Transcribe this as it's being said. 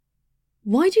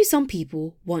Why do some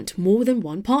people want more than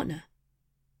one partner?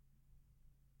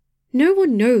 No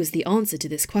one knows the answer to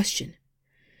this question.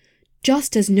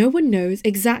 Just as no one knows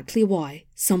exactly why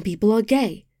some people are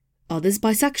gay, others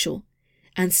bisexual,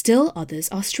 and still others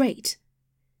are straight.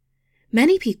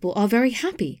 Many people are very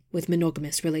happy with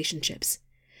monogamous relationships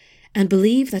and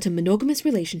believe that a monogamous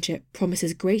relationship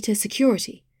promises greater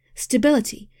security,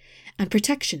 stability, and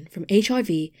protection from HIV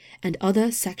and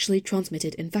other sexually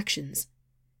transmitted infections.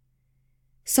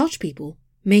 Such people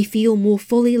may feel more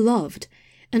fully loved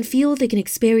and feel they can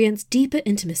experience deeper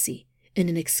intimacy in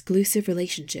an exclusive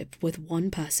relationship with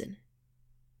one person.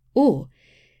 Or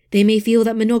they may feel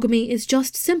that monogamy is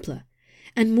just simpler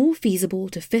and more feasible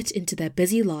to fit into their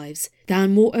busy lives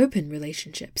than more open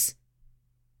relationships.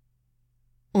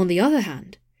 On the other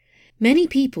hand, many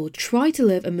people try to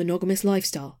live a monogamous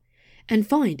lifestyle and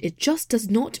find it just does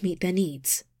not meet their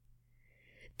needs.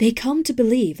 They come to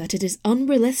believe that it is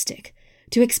unrealistic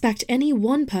to expect any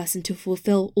one person to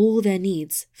fulfill all their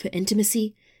needs for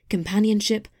intimacy,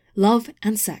 companionship, love,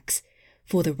 and sex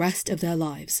for the rest of their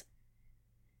lives.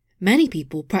 Many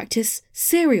people practice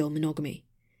serial monogamy,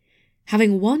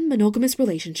 having one monogamous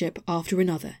relationship after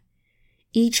another,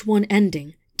 each one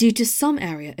ending due to some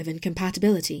area of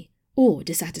incompatibility or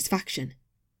dissatisfaction.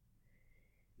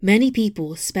 Many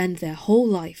people spend their whole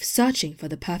life searching for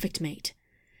the perfect mate,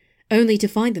 only to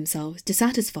find themselves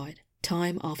dissatisfied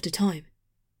time after time.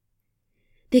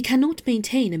 They cannot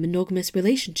maintain a monogamous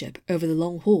relationship over the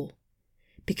long haul,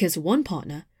 because one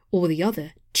partner or the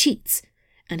other cheats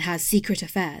and has secret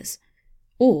affairs,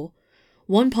 or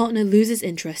one partner loses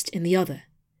interest in the other,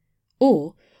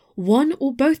 or one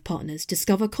or both partners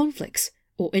discover conflicts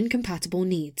or incompatible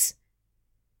needs.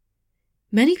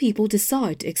 Many people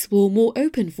decide to explore more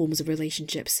open forms of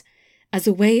relationships as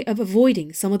a way of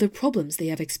avoiding some of the problems they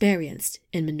have experienced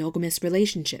in monogamous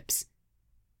relationships.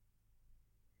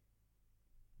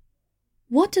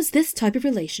 What does this type of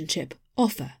relationship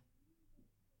offer?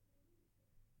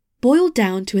 Boiled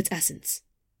down to its essence,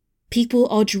 people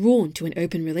are drawn to an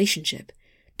open relationship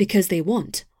because they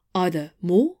want either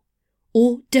more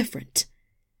or different.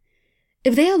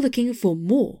 If they are looking for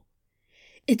more,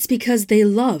 it's because they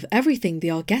love everything they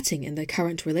are getting in their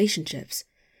current relationships,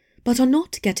 but are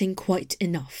not getting quite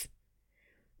enough.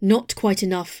 Not quite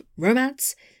enough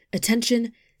romance,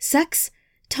 attention, sex,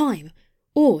 time,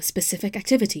 or specific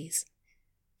activities.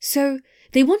 So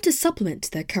they want to supplement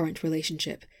their current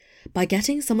relationship by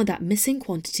getting some of that missing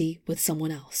quantity with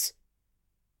someone else.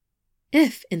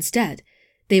 If, instead,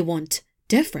 they want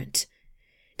different,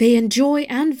 they enjoy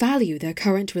and value their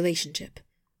current relationship,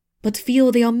 but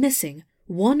feel they are missing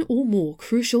one or more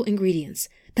crucial ingredients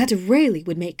that really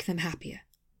would make them happier.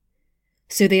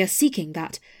 So they are seeking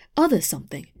that other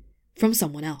something from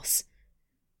someone else.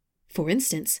 For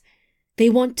instance,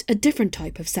 they want a different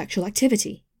type of sexual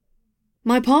activity.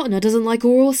 My partner doesn't like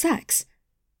oral sex.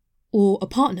 Or a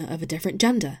partner of a different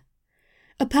gender.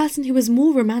 A person who is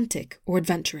more romantic or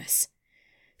adventurous.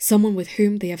 Someone with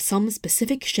whom they have some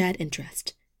specific shared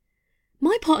interest.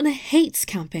 My partner hates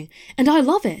camping, and I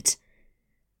love it.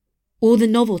 Or the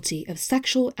novelty of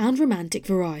sexual and romantic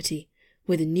variety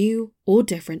with a new or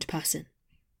different person.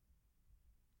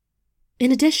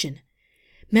 In addition,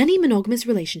 many monogamous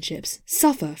relationships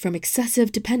suffer from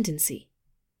excessive dependency.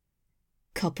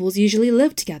 Couples usually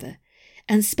live together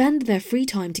and spend their free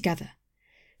time together,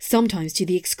 sometimes to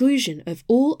the exclusion of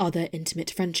all other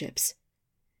intimate friendships.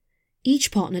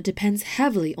 Each partner depends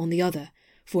heavily on the other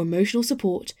for emotional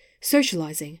support,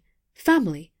 socializing,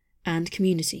 family, and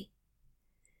community.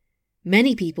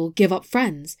 Many people give up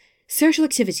friends, social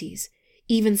activities,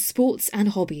 even sports and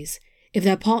hobbies if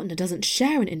their partner doesn't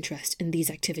share an interest in these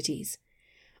activities,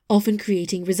 often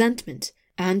creating resentment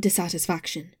and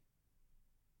dissatisfaction.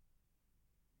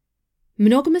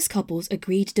 Monogamous couples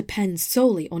agree to depend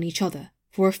solely on each other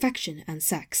for affection and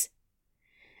sex,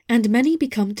 and many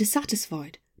become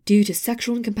dissatisfied due to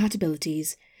sexual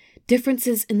incompatibilities,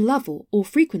 differences in level or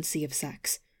frequency of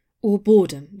sex, or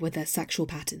boredom with their sexual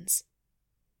patterns.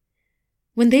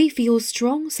 When they feel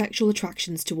strong sexual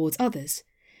attractions towards others,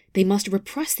 they must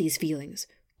repress these feelings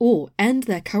or end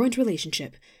their current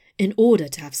relationship in order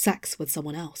to have sex with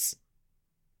someone else.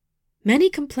 Many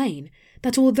complain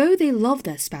that although they love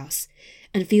their spouse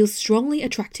and feel strongly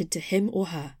attracted to him or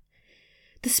her,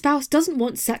 the spouse doesn't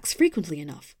want sex frequently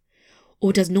enough,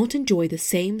 or does not enjoy the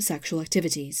same sexual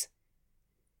activities.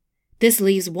 This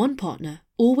leaves one partner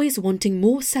always wanting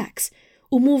more sex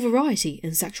or more variety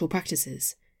in sexual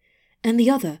practices, and the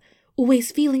other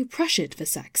always feeling pressured for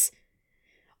sex,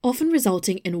 often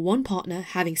resulting in one partner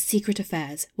having secret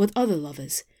affairs with other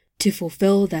lovers to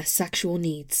fulfill their sexual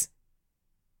needs.